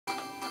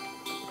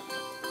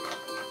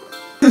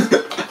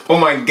Oh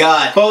my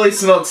god. Holy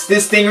smokes,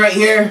 this thing right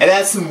here, it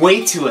has some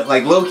weight to it,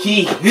 like low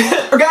key.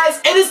 But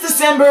guys, it is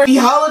December, the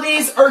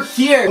holidays are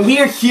here. We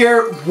are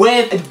here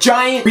with a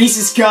giant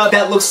Reese's cup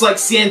that looks like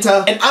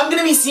Santa, and I'm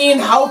gonna be seeing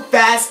how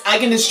fast I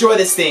can destroy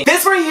this thing.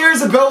 This right here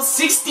is about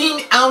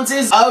 16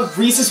 ounces of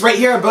Reese's right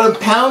here, about a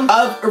pound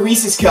of a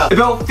Reese's cup.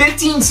 About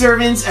 15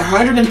 servings,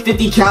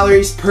 150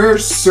 calories per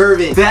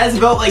serving. So that is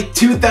about like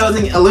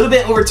 2,000, a little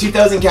bit over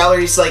 2,000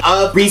 calories like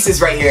of Reese's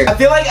right here. I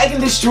feel like I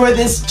can destroy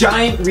this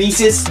giant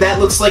Reese's that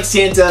looks like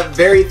Santa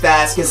very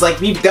fast, because like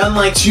we've done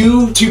like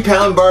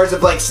two-pound bars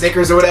of like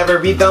Snickers or whatever.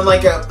 We've done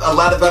like a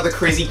lot of other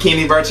crazy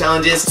candy bar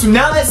challenges. So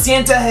now that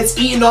Santa has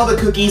eaten all the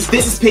cookies,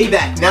 this is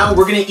payback. Now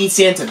we're gonna eat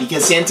Santa,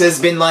 because Santa has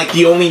been like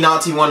the only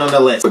naughty one on the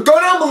list. But go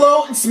down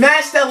below and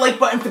smash that like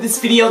button for this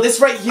video.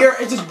 This right here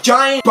is a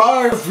giant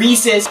bar of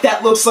Reese's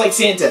that looks like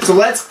Santa. So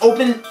let's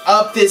open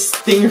up this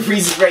thing of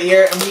Reese's right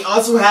here, and we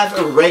also have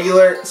a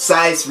regular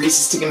size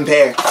Reese's to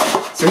compare.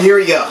 So here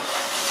we go.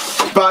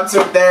 Box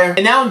right there.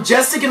 And now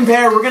just to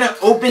compare, we're gonna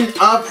open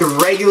up the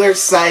regular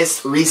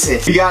size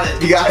Reese's. You got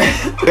it, you got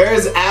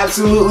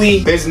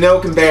it. There's no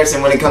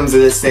comparison when it comes to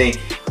this thing.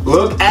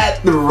 Look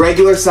at the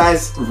regular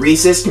size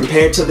Reese's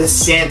compared to the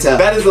Santa.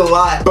 That is a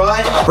lot,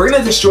 but we're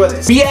gonna destroy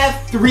this. We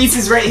have the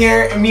Reese's right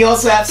here, and we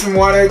also have some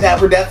water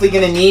that we're definitely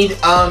gonna need.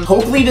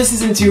 Hopefully this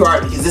isn't too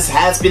hard, because this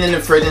has been in the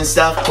fridge and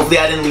stuff. Hopefully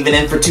I didn't leave it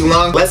in for too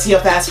long. Let's see how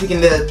fast we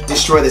can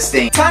destroy this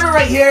thing. Timer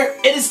right here.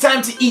 It is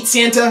time to eat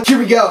Santa. Here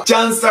we go.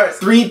 Challenge starts.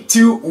 3,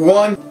 2,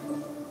 1,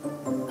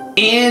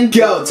 and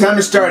go.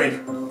 Timer started.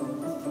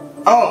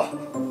 Oh.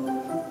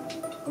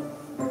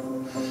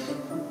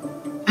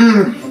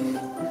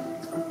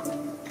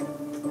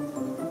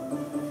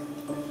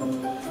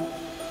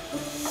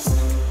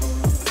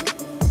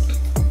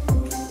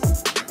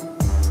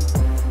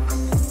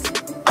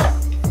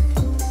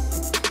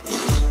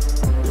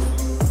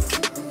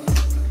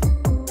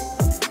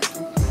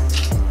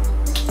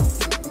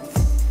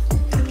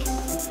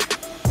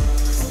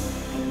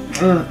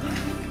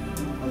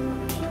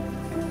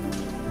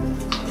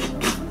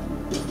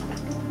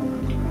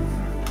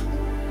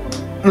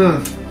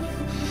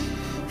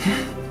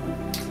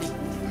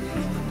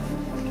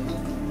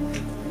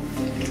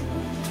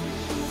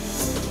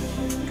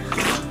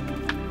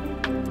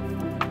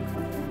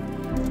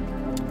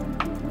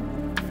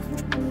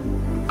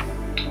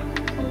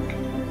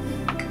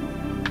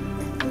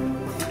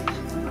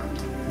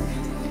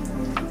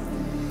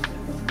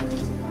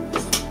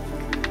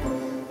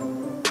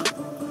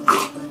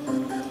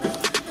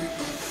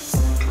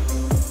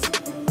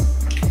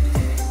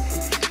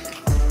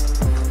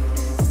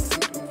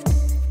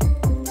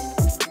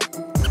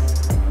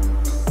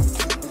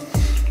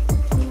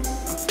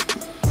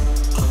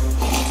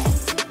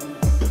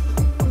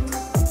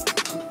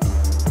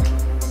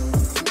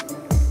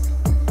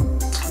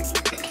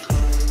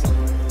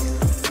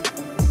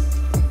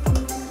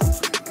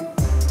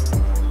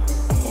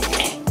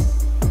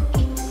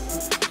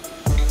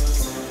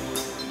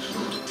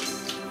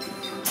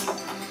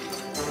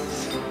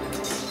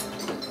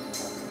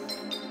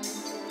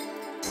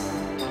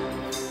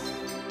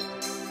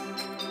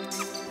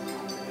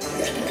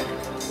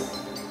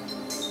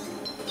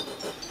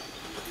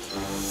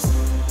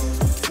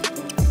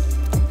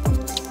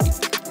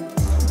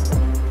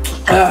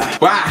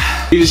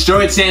 Wow, you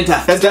destroyed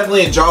Santa. That's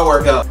definitely a jaw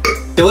workout.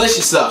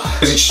 Delicious though.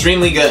 It was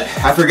extremely good.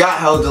 I forgot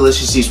how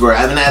delicious these were. I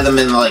haven't had them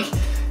in like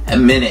a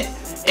minute.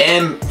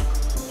 And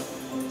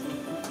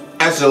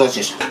that's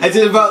delicious. I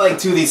did about like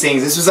 2 of these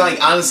things. This was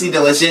like honestly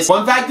delicious.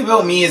 One fact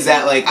about me is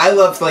that like I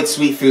love like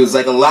sweet foods,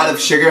 like a lot of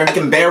sugar. I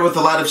can bear with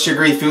a lot of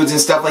sugary foods and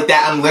stuff like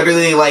that. I'm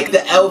literally like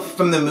the elf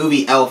from the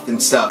movie Elf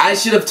and stuff. I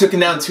should have taken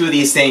down 2 of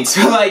these things.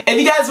 So like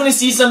if you guys want to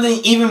see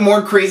something even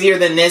more crazier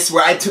than this,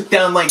 where I took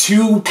down like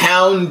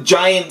 2-pound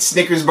giant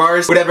Snickers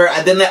bars, whatever,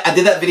 I did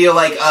that video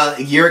like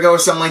a year ago or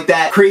something like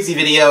that. Crazy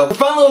video. A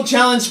fun little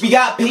challenge. We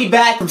got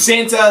payback from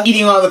Santa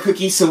eating all the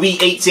cookies, so we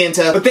ate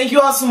Santa. But thank you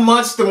all so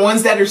much, the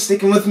ones that are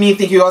sticking with me.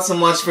 Thank you all so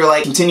much for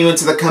like continuing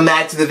to come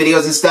back to the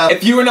videos and stuff.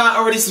 If you are not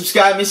already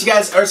subscribed, make sure you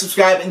guys are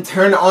subscribed and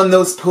turn on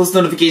those post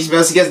notification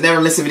bells so you guys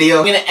never miss a video.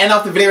 I'm gonna end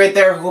off the video right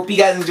there. Hope you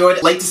guys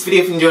enjoyed. Like this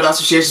video if you enjoyed.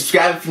 Also share,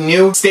 subscribe if you're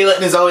new. Stay lit,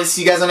 and as always,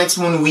 see you guys on the next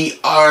one. We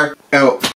are out.